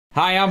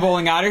Hi, I'm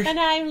Bowling Otter. And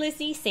I'm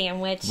Lizzie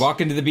Sandwich.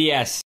 Welcome to the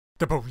BS.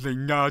 The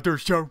Bowling Otter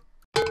Show.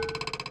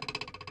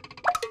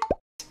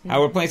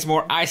 We're playing some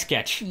more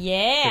iSketch.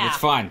 Yeah. It's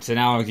fun. So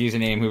now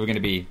username, who we're going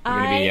to be? We're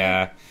going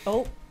to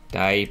be,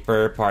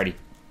 Diaper Party.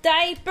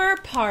 Diaper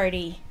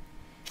Party.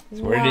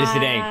 That's what it is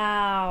today.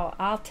 Wow,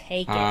 I'll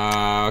take it.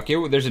 Okay,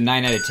 well, there's a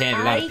 9 out of 10.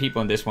 A lot of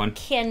people in this one.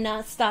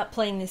 Cannot stop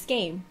playing this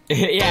game.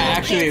 Yeah,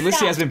 actually,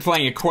 Lizzie has been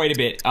playing it quite a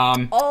bit.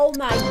 Oh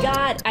my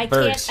god,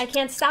 Birds. I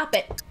can't stop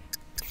it.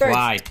 Birds,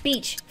 Fly.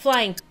 Beach,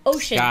 flying,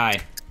 ocean,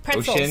 Sky.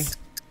 pretzels, Ocean.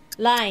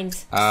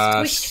 lines,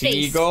 squished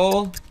face.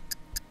 Seagull.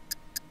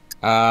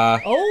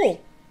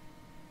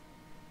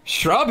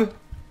 Shrub?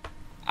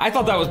 I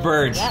thought that was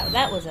birds.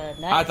 That was a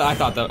nice, I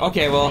thought that.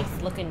 Okay, well.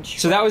 nice looking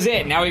shrub. So that was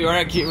it. Now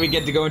we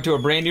get to go into a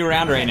brand new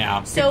round right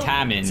now. So, Good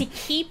timing. to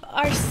keep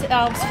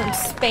ourselves from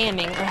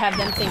spamming, or have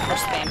them think we're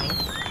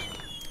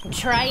spamming,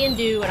 try and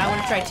do, and I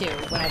want to try too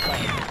when I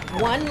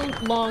play, one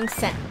long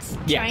sentence.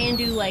 Yeah. Try and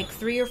do like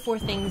 3 or 4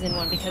 things in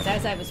one, because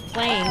as I was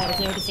playing, I was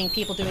noticing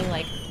people doing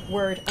like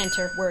word,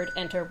 enter, word,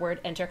 enter, word,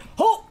 enter.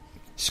 Oh!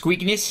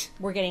 Squeakiness?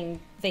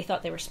 They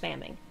thought they were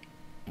spamming.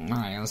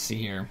 Alright, let's see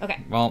here.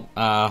 Okay. Well,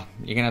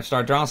 you're gonna have to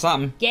start drawing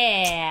something.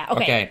 Yeah,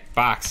 okay. Okay,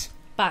 box.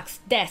 Box,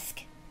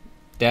 desk,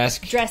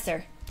 Desk.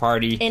 dresser,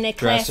 Party. in a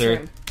Dresser.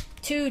 classroom,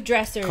 2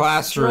 dressers,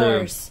 Classroom.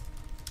 drawers,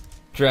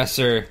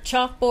 Dresser.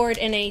 chalkboard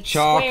in a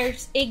Chalk. square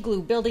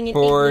igloo, building an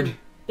Board. igloo,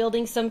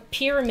 building some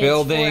pyramids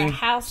Building. for a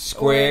house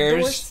Squares. or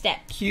a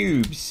doorstep.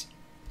 Cubes.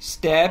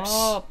 Steps.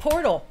 Oh,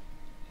 portal.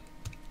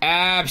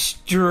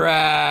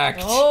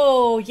 Abstract.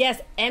 Oh,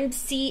 yes,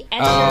 MC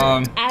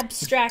Escher,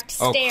 abstract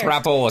Oh, stairs.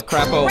 crapola.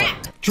 Crap.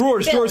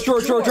 Drawers. Drawers.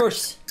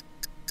 Drawers.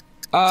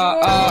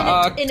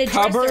 In a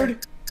Cupboard. dresser.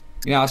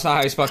 No, it's not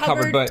how you spell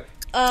cupboard, but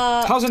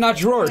how's it not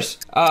drawers?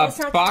 it's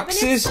not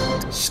Boxes.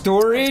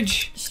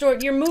 Storage.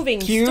 You're moving.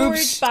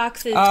 Cubes. Storage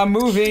boxes.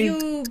 Moving.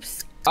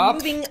 Cubes. Up.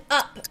 Moving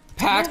up.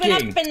 Packing.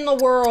 Moving up in the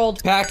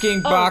world.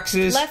 Packing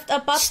boxes. Left,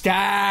 up.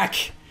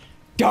 Stack.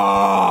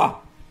 Duh.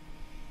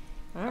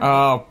 Right.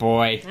 Oh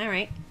boy. All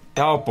right.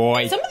 Oh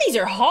boy. Some of these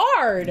are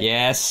hard.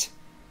 Yes.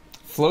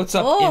 Floats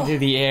up Oh. into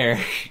the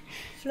air.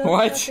 Floats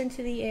What? up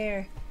into the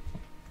air.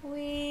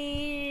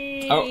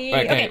 Wee. Oh,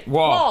 okay.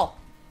 Wall.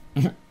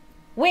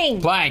 Wing.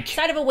 Blank.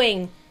 Side of a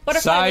wing.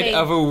 Butterfly Side wing.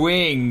 of a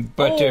wing.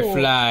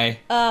 Butterfly.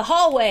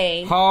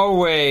 Hallway.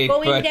 Hallway.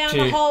 Going down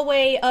the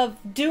hallway of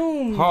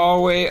doom.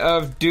 Hallway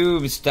of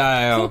doom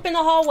style. Poop in the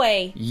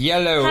hallway.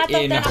 Yellow Hot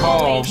dog in down the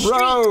hall. hallway.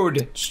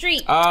 Road.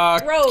 Street.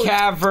 Road.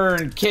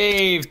 Cavern.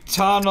 Cave.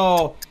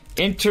 Tunnel.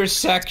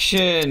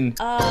 Intersection.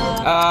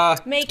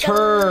 Make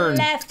turn. a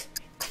left.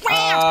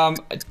 Crap.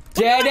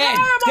 Dead end.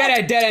 horrible. Dead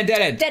end. Dead end.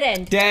 Dead end. Dead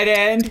end. Dead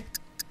end.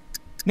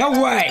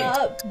 No way.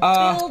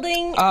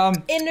 Building.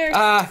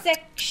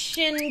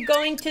 Intersection.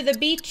 Going to the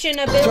beach in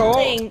a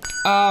building.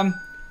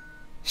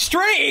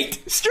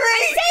 Street. I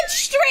said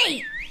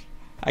street.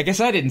 I guess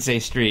I didn't say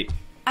street.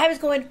 I was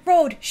going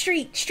road,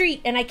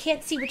 street, and I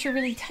can't see what you're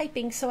really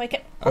typing, so I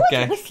can.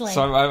 Okay. Whistling.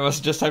 So I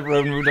must just type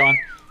road and moved on.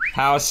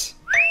 House.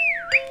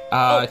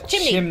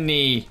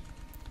 Chimney.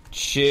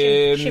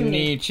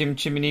 Chimney.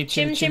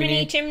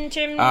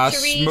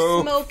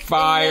 Smoke.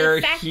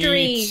 Fire.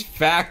 Factory. Heat.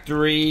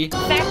 Factory.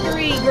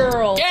 Factory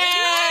girl.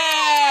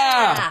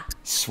 Yeah!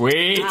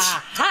 Sweet.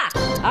 Aha!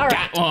 All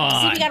right. Got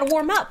one. See, we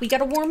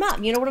gotta warm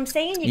up. You know what I'm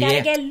saying? You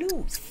gotta get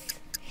loose.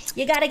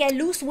 You gotta get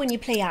loose when you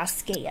play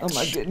iSketch. Oh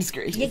my goodness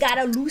gracious. You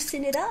gotta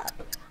loosen it up.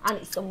 I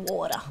need some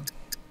water.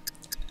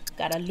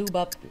 Gotta lube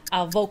up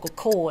our vocal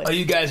cords. Oh,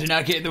 you guys are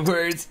not getting the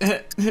words.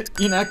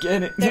 You're not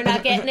getting it. They're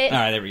not getting it? All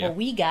right, there we go. Well,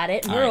 we got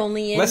it. All We're right.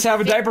 only in Let's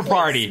have a fifth diaper place.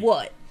 party.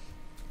 What?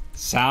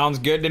 Sounds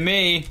good to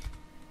me.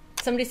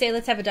 Somebody say,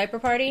 let's have a diaper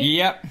party?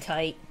 Yep.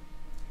 Tight.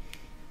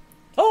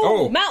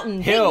 Oh,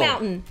 mountain. Hill. Big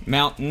mountain.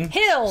 Mountain.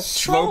 Hill.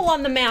 Slope. Troll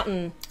on the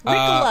mountain.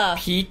 Ricola.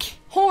 Peak.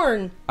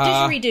 Horn.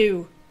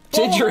 Didgeridoo.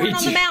 Horn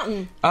on the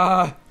mountain.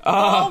 Ball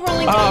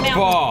rolling down the mountain.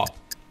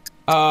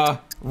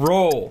 Ball.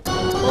 Roll.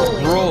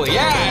 Bowling. Roll.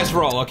 Yeah, it's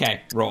roll.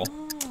 Okay, roll.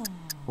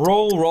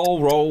 Roll.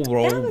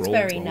 That was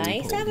very roll,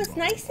 nice. roll, That was roll.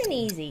 nice and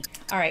easy.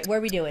 All right, what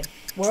are we doing?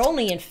 We're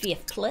only in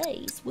 5th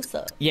place. What's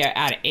up? Yeah,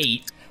 out of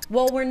 8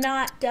 Well, we're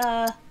not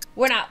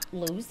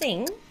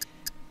losing.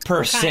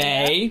 per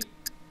se.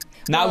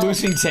 Not Well,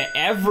 losing to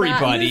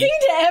everybody. Not losing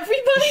to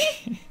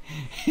everybody.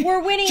 We're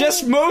winning.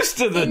 Just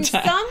most of the in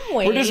time. some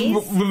We're just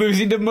ways.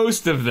 losing to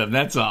most of them.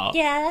 That's all.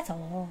 Yeah, that's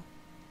all.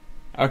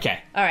 Okay.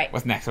 All right.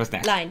 What's next? Line,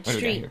 What do we got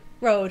street, here?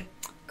 road,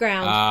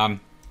 ground,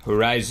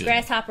 Horizon.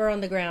 grasshopper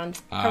on the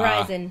ground,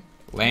 horizon,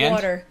 land?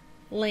 water,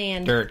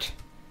 land, Dirt.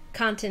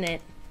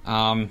 continent,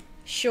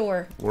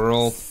 shore,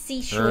 World.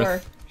 seashore,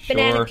 Earth.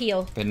 banana Shore,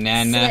 peel,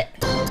 Banana.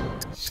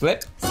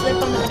 Slip. slip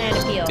on the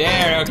banana peel.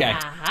 There. Okay.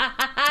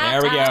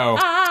 There we go.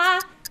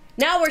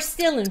 Now we're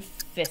still in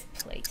 5th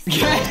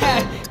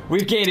place.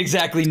 We've gained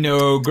exactly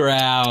no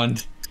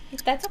ground.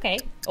 That's okay.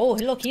 Oh,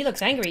 look, he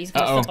looks angry. He's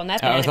gonna slip on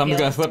that banana someone's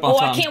peel. gonna slip on I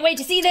something. can't wait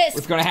to see this.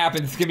 What's gonna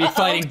happen? It's gonna be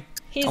fighting.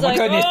 He's Oh my like,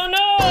 goodness. oh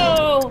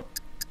no!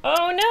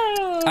 Oh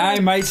no! I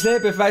might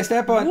slip if I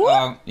step on. Whoop.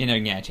 Oh, you know,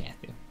 yeah, chance.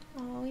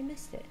 Oh, we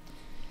missed it.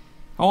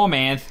 Oh,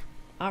 man.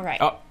 All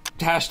right. Oh,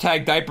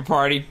 hashtag diaper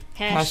party.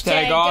 Hashtag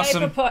diaper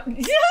awesome.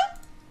 party.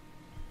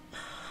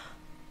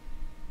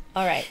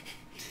 All right.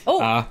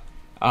 Oh.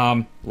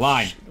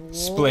 Line.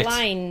 Split.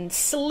 Line.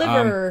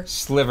 Sliver.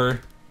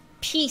 Sliver.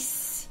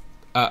 Piece.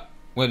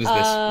 What is this?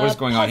 What is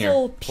going on here?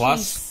 Puzzle Plus?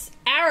 piece.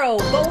 Arrow.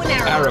 Bow and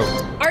arrow.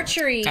 Arrow.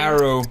 Archery.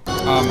 Arrow.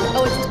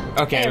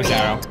 Okay, it was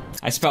there we arrow.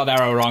 I spelled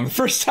arrow wrong the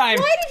first time.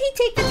 Why did he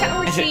take the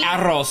tower I said sheet?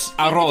 arroz.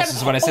 Arroz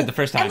is what I said the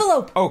first time.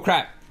 Envelope. Oh,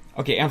 crap.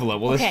 Okay,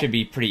 envelope. Well, this Okay. should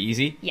be pretty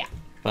easy. Yeah.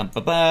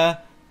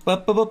 Ba-ba-ba. Oh,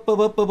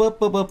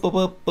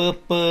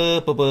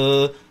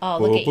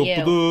 look at you.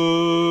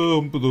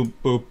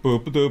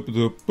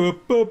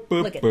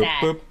 Look at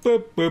that.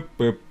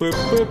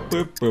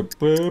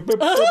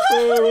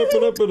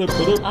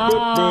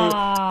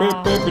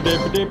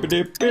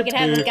 We could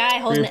have the guy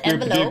holding the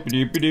envelope.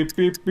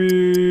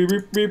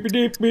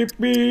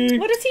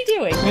 What is he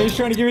doing? He's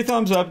trying to give me a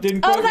thumbs up.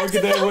 Didn't quite work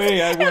it that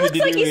way. I It wanted looks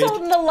to like do he's it.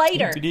 holding the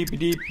lighter.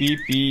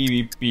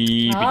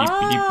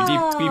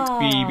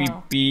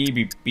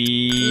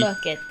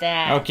 Look at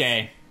that.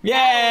 Okay.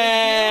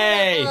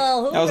 Yay!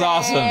 That was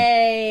awesome.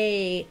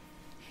 Hooray.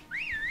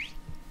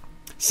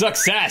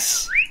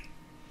 Success!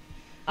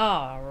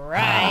 All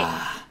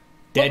right.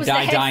 Dead,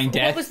 die, dying, What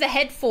death. was the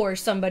head for?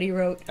 Somebody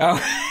wrote. Oh.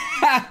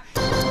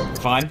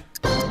 Fun.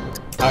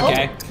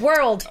 Okay. Oh,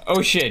 world.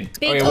 Ocean.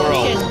 Big okay,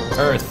 world. ocean.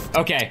 Earth.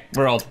 Okay,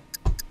 world.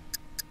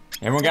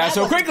 Everyone got it That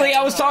so wasn't quickly. very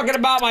I was hard. talking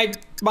about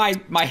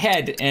my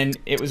head, and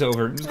it was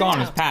over. It was gone.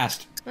 It was Wow.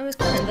 past. That was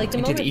fun. Like the Into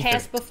the moment ether.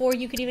 passed before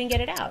you could even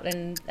get it out,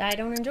 and I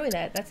don't enjoy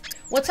that. That's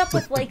what's up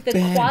with like the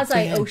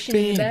quasi ocean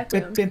in the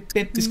background.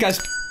 This guy's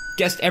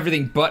guessed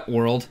everything but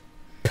world.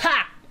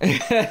 Pa.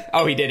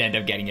 Oh, he did end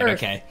up getting it. Earth.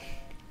 Okay.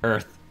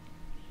 Earth.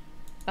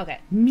 Okay.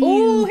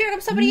 Ooh, here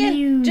comes somebody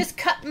in. Just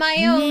cut my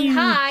own.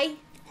 Hi.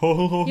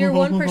 You're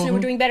one person who we're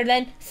doing better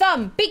than.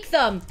 Thumb. Big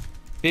thumb.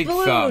 Big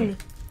Balloon. thumb.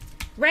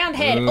 Round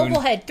head. Balloon.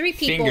 Oval head. 3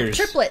 people. Fingers.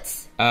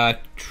 Triplets.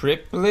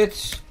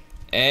 Triplets.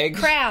 Eggs.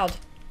 Crowd.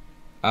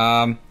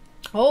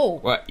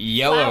 What?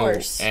 Yellow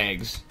Flowers.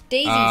 eggs.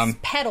 Daisies.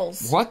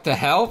 Petals. What the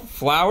hell?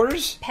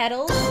 Flowers?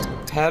 Petals.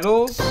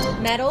 Petals?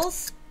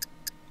 Metals.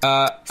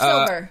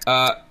 Silver.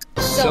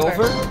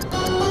 Silver.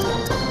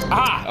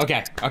 Ah,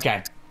 okay,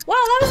 okay. Wow,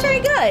 that was very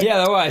good. Yeah,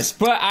 that was.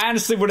 But I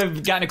honestly would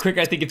have gotten it quicker,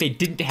 I think, if they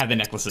didn't have the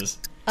necklaces.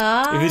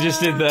 Ah. If they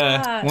just did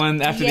the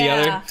one after the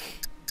other.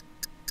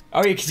 Oh,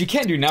 yeah, because you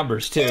can do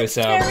numbers, too, That's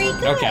so. very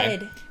good. Okay.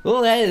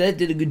 Well, that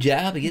did a good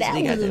job. I guess That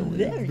they got was a that one.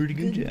 very Pretty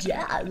good good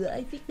job. job.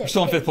 I think that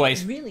Still in fifth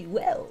place. really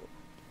well.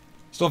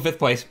 Still in 5th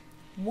place.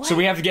 What? So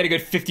we have to get a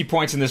good 50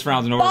 points in this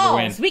round in order to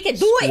win. Balls. We can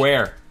do it.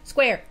 Square.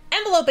 Square.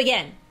 Envelope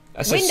again.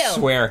 I said Window.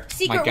 swear.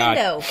 Secret My God.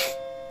 window.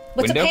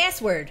 What's Window? a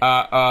password?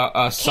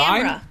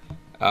 Sign.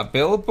 Camera.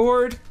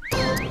 Billboard.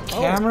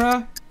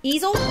 Camera.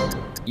 Easel.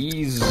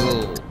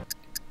 Easel.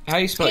 How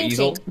do you spell Painting.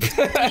 easel?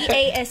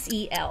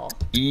 E-A-S-E-L.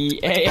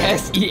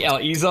 E-A-S-E-L.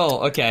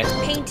 Easel. Okay.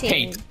 Painting.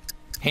 Paint.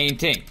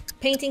 Painting.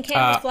 Painting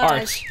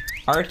camouflage.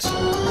 Art.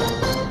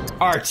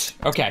 Art.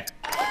 Okay.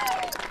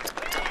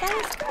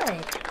 That was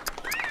good.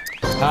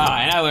 And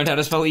I learned how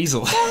to spell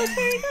easel. That was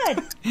very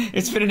good.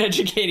 It's been an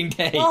educating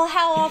day. Well,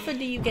 how often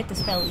do you get to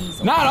spell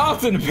easel? Not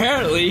often,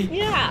 apparently.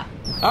 Yeah.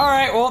 All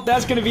right, well,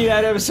 that's going to be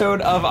that episode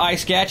of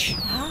iSketch.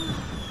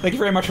 Thank you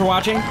very much for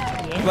watching.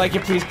 If you like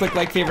it, please click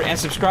like, favorite, and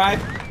subscribe.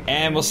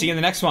 And we'll see you in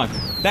the next one.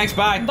 Thanks,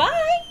 bye.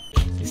 Bye.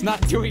 It's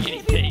not doing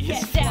anything. It's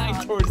Get flying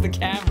down. towards the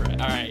camera.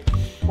 All right.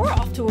 We're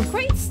off to a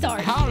great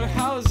start.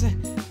 How's it?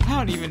 I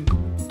don't even.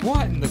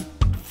 What in the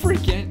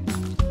freaking?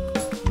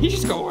 You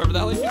just go wherever the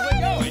hell you feel like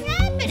What is going.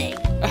 happening?